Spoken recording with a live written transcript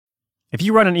If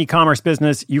you run an e-commerce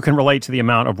business, you can relate to the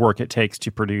amount of work it takes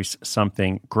to produce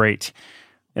something great.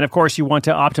 And of course, you want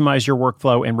to optimize your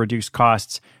workflow and reduce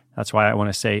costs. That's why I want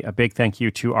to say a big thank you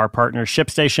to our partner,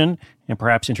 ShipStation, and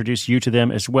perhaps introduce you to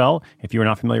them as well. If you're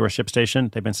not familiar with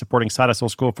ShipStation, they've been supporting Side Hustle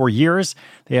School for years.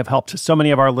 They have helped so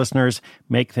many of our listeners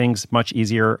make things much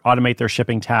easier, automate their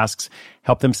shipping tasks,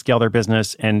 help them scale their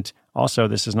business, and also,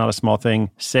 this is not a small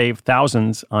thing, save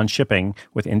thousands on shipping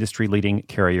with industry-leading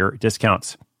carrier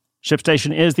discounts.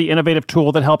 ShipStation is the innovative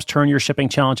tool that helps turn your shipping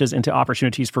challenges into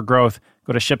opportunities for growth.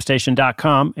 Go to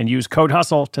ShipStation.com and use code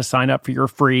HUSTLE to sign up for your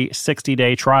free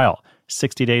 60-day trial.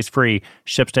 60 days free.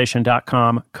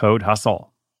 ShipStation.com, code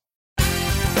HUSTLE.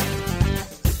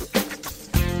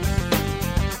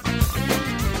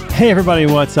 Hey everybody,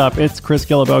 what's up? It's Chris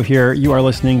Guillebeau here. You are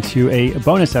listening to a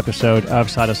bonus episode of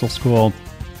Side Hustle School.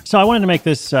 So I wanted to make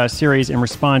this series in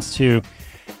response to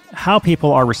how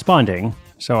people are responding.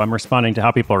 So I'm responding to how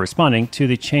people are responding to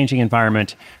the changing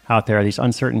environment out there, these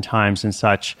uncertain times and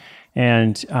such.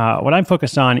 And what I'm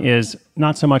focused on is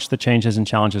not so much the changes and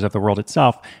challenges of the world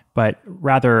itself, but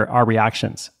rather our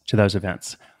reactions to those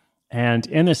events. And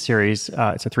in this series,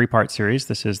 it's a 3-part series.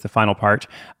 This is the final part.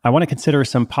 I want to consider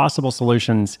some possible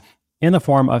solutions in the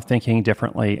form of thinking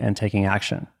differently and taking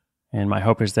action. And my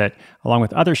hope is that along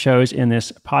with other shows in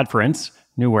this podference,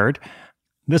 new word,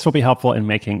 this will be helpful in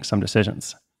making some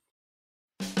decisions.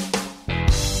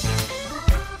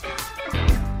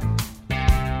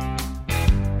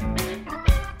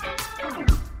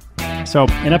 So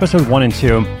in episode 1 and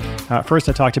 2, first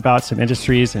I talked about some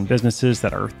industries and businesses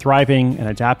that are thriving and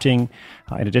adapting,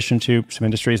 in addition to some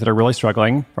industries that are really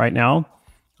struggling right now.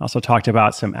 I also talked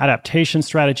about some adaptation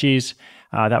strategies.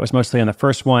 That was mostly in the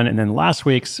first one. And then last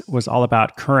week's was all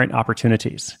about current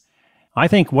opportunities. I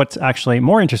think what's actually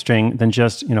more interesting than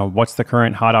just, what's the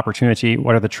current hot opportunity?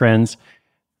 What are the trends?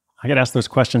 I get asked those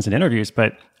questions in interviews,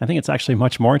 but I think it's actually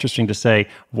much more interesting to say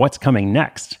what's coming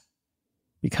next.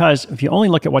 Because if you only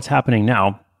look at what's happening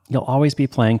now, you'll always be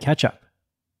playing catch up.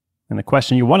 And the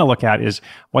question you want to look at is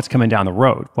what's coming down the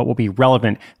road? What will be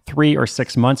relevant 3 or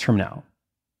 6 months from now?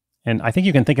 And I think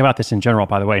you can think about this in general,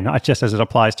 by the way, not just as it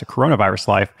applies to coronavirus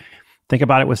life. Think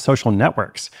about it with social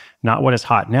networks, not what is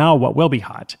hot now, what will be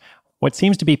hot. What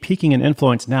seems to be peaking in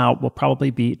influence now will probably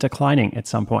be declining at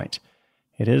some point.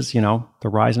 It is, the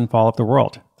rise and fall of the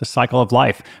world, the cycle of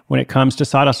life when it comes to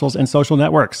side hustles and social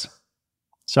networks.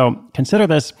 So consider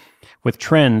this with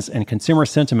trends and consumer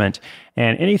sentiment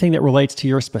and anything that relates to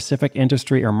your specific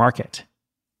industry or market.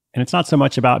 And it's not so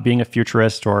much about being a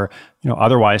futurist or,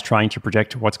 otherwise trying to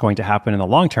predict what's going to happen in the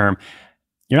long term.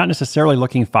 You're not necessarily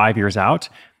looking 5 years out.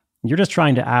 You're just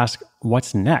trying to ask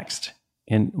what's next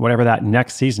in whatever that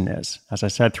next season is. As I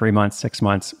said, 3 months, 6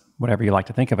 months, whatever you like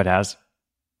to think of it as.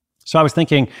 So I was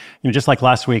thinking, just like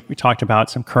last week, we talked about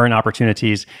some current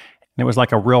opportunities. And it was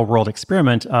like a real world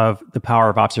experiment of the power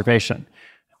of observation,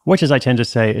 which, as I tend to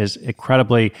say, is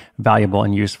incredibly valuable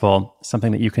and useful,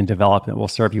 something that you can develop that will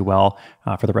serve you well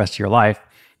for the rest of your life.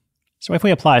 So if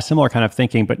we apply a similar kind of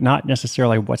thinking, but not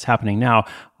necessarily what's happening now,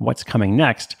 what's coming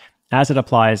next, as it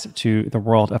applies to the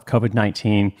world of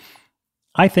COVID-19,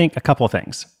 I think a couple of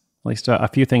things, at least a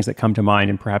few things that come to mind,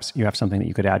 and perhaps you have something that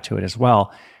you could add to it as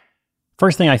well.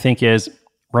 First thing I think is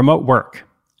remote work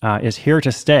is here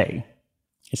to stay.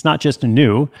 It's not just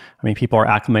new. People are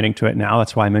acclimating to it now.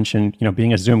 That's why I mentioned,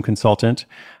 being a Zoom consultant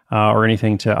or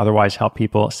anything to otherwise help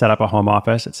people set up a home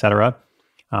office, et cetera.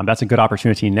 That's a good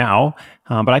opportunity now.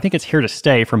 But I think it's here to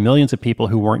stay for millions of people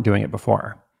who weren't doing it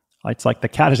before. It's like the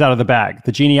cat is out of the bag,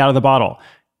 the genie out of the bottle.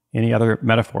 Any other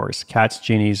metaphors? Cats,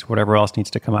 genies, whatever else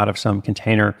needs to come out of some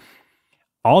container.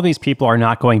 All these people are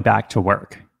not going back to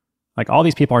work. All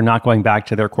these people are not going back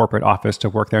to their corporate office to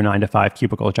work their 9-to-5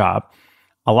 cubicle job.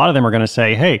 A lot of them are going to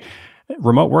say, hey,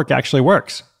 remote work actually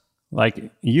works.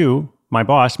 You, my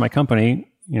boss, my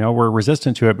company, were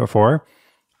resistant to it before,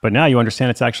 but now you understand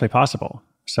it's actually possible.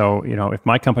 So, if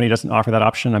my company doesn't offer that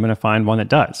option, I'm going to find one that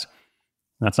does.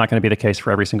 That's not going to be the case for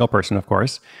every single person, of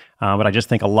course. But I just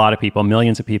think a lot of people,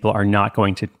 millions of people, are not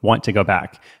going to want to go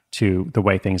back to the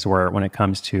way things were when it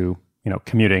comes to,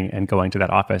 commuting and going to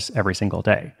that office every single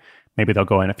day. Maybe they'll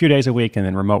go in a few days a week and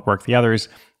then remote work the others,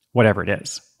 whatever it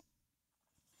is.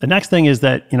 The next thing is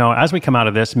that, as we come out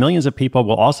of this, millions of people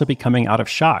will also be coming out of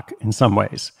shock in some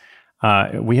ways.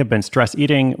 We have been stress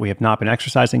eating. We have not been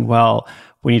exercising well.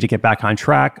 We need to get back on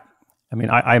track.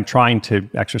 I am trying to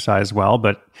exercise well,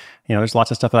 but, there's lots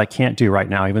of stuff that I can't do right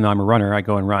now. Even though I'm a runner, I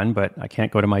go and run, but I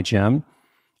can't go to my gym.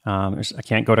 I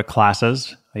can't go to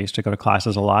classes. I used to go to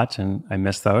classes a lot, and I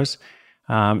miss those.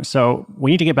 So we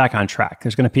need to get back on track.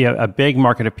 There's going to be a big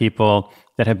market of people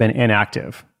that have been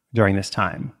inactive during this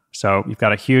time. So you've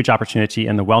got a huge opportunity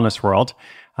in the wellness world,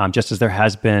 just as there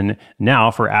has been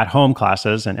now for at-home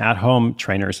classes and at-home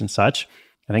trainers and such.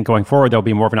 I think going forward, there'll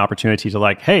be more of an opportunity to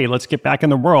like, hey, let's get back in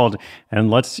the world and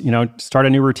let's, start a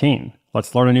new routine.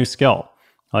 Let's learn a new skill.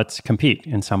 Let's compete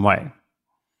in some way.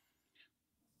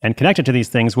 And connected to these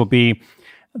things will be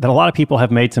that a lot of people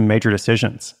have made some major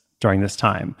decisions during this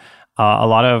time. A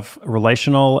lot of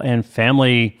relational and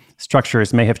family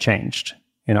structures may have changed.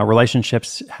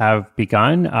 Relationships have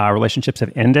begun, relationships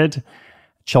have ended,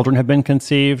 children have been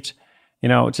conceived,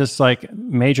 just like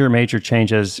major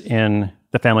changes in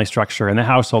the family structure and the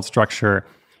household structure,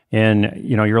 in,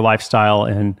 your lifestyle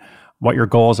and what your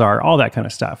goals are, all that kind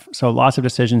of stuff. So lots of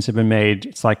decisions have been made.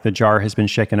 It's like the jar has been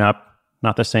shaken up,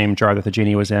 not the same jar that the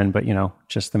genie was in, but,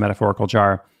 just the metaphorical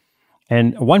jar.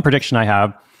 And one prediction I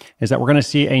have is that we're going to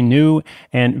see a new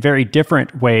and very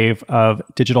different wave of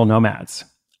digital nomads.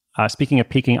 Speaking of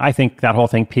peaking, I think that whole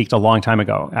thing peaked a long time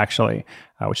ago, actually,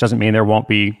 which doesn't mean there won't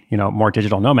be, more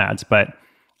digital nomads, but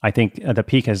I think the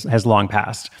peak has long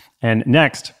passed. And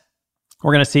next,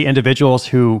 we're going to see individuals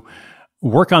who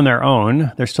work on their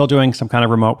own. They're still doing some kind of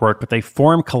remote work, but they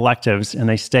form collectives and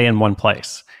they stay in one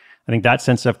place. I think that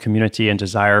sense of community and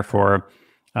desire for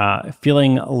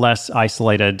feeling less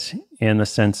isolated in the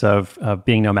sense of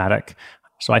being nomadic.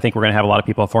 So I think we're going to have a lot of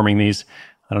people forming these,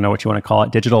 I don't know what you want to call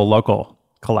it, digital local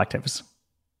collectives.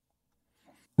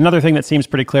 Another thing that seems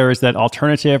pretty clear is that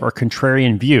alternative or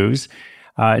contrarian views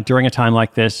during a time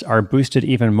like this are boosted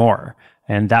even more,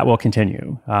 and that will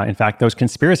continue. In fact, those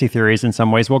conspiracy theories in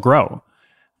some ways will grow.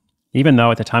 Even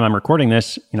though at the time I'm recording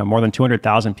this, more than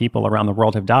 200,000 people around the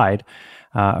world have died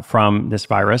from this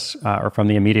virus or from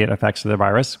the immediate effects of the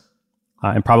virus,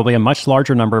 and probably a much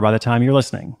larger number by the time you're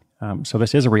listening. So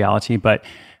this is a reality, but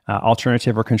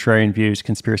alternative or contrarian views,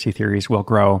 conspiracy theories will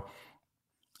grow.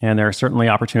 And there are certainly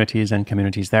opportunities and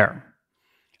communities there.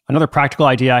 Another practical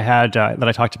idea I had that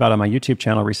I talked about on my YouTube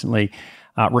channel recently,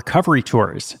 recovery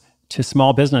tours to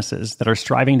small businesses that are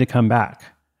striving to come back.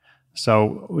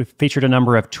 So we've featured a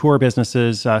number of tour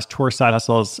businesses, tour side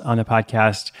hustles on the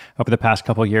podcast over the past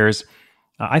couple of years.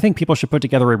 I think people should put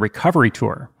together a recovery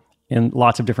tour in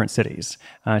lots of different cities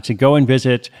to go and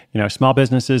visit, small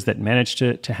businesses that managed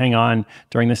to hang on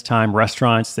during this time,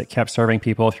 restaurants that kept serving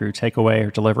people through takeaway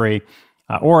or delivery,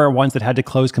 or ones that had to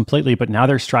close completely, but now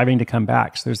they're striving to come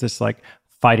back. So there's this like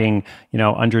fighting,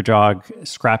 underdog,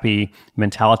 scrappy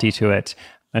mentality to it.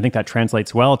 I think that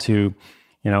translates well to,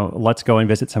 let's go and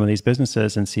visit some of these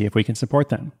businesses and see if we can support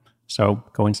them. So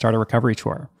go and start a recovery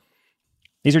tour.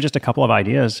 These are just a couple of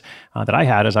ideas that I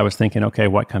had as I was thinking, okay,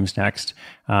 what comes next?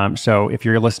 So if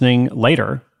you're listening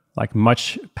later, like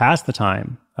much past the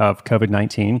time of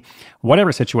COVID-19,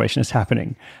 whatever situation is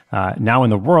happening now in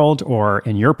the world or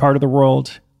in your part of the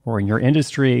world or in your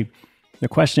industry, the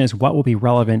question is what will be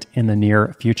relevant in the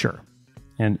near future?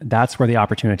 And that's where the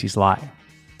opportunities lie.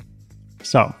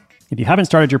 So if you haven't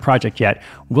started your project yet,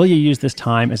 will you use this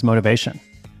time as motivation?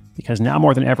 Because now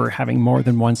more than ever, having more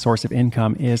than one source of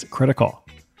income is critical.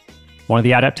 One of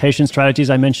the adaptation strategies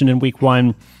I mentioned in week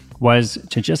 1 was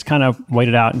to just kind of wait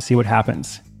it out and see what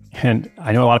happens. And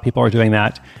I know a lot of people are doing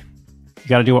that. You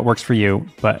got to do what works for you.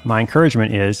 But my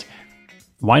encouragement is,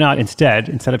 why not instead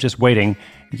of just waiting,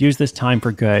 use this time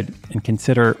for good and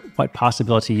consider what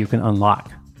possibility you can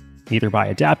unlock, either by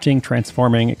adapting,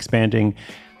 transforming, expanding,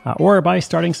 or by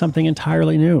starting something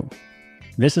entirely new.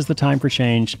 This is the time for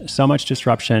change. So much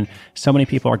disruption. So many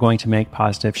people are going to make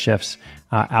positive shifts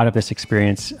out of this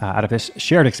experience, out of this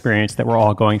shared experience that we're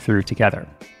all going through together.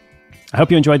 I hope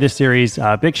you enjoyed this series.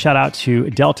 Big shout out to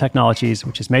Dell Technologies,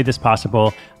 which has made this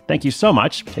possible. Thank you so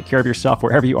much. Take care of yourself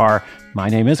wherever you are. My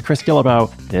name is Chris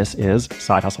Guillebeau. This is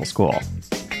Side Hustle School.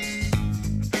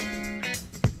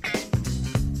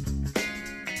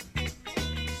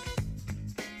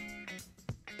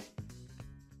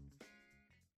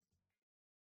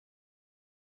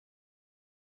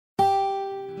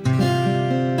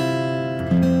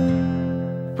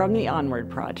 From the Onward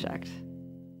Project.